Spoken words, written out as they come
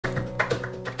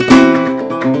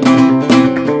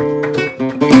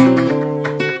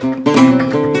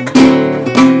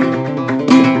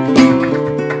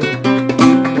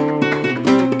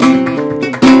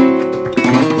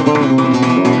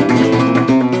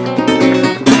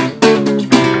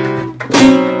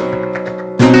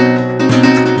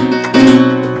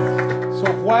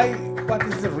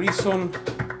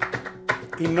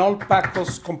all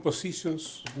Paco's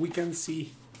compositions, we can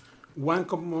see one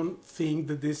common thing,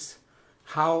 that is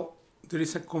how there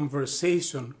is a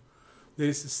conversation, there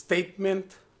is a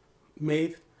statement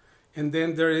made, and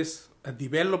then there is a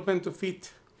development of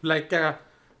it, like a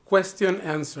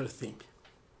question-answer thing.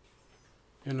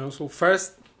 You know, so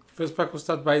first Paco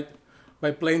starts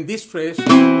by playing this phrase,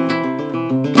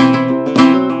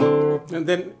 and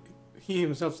then he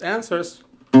himself answers,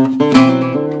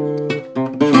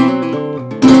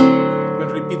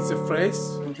 and repeats the phrase,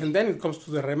 and then it comes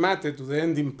to the remate, to the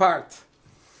ending part,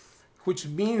 which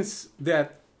means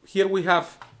that here we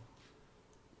have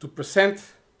to present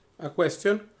a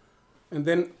question, and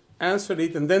then answer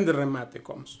it, and then the remate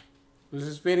comes. This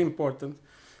is very important,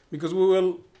 because we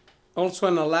will also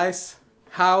analyze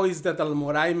how is that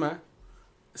Almoraima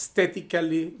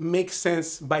aesthetically makes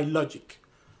sense by logic.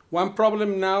 One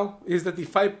problem now is that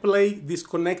if I play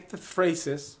disconnected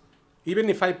phrases, even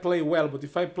if I play well, but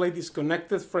if I play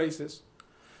disconnected phrases,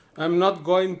 I'm not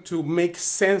going to make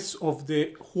sense of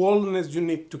the wholeness you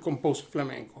need to compose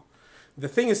flamenco. The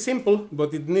thing is simple,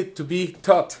 but it needs to be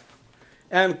taught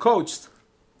and coached.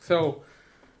 So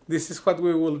this is what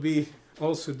we will be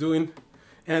also doing.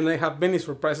 And I have many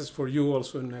surprises for you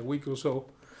also in a week or so.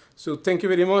 So thank you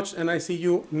very much, and I see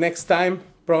you next time,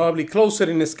 probably closer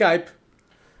in Skype.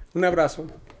 Un abrazo.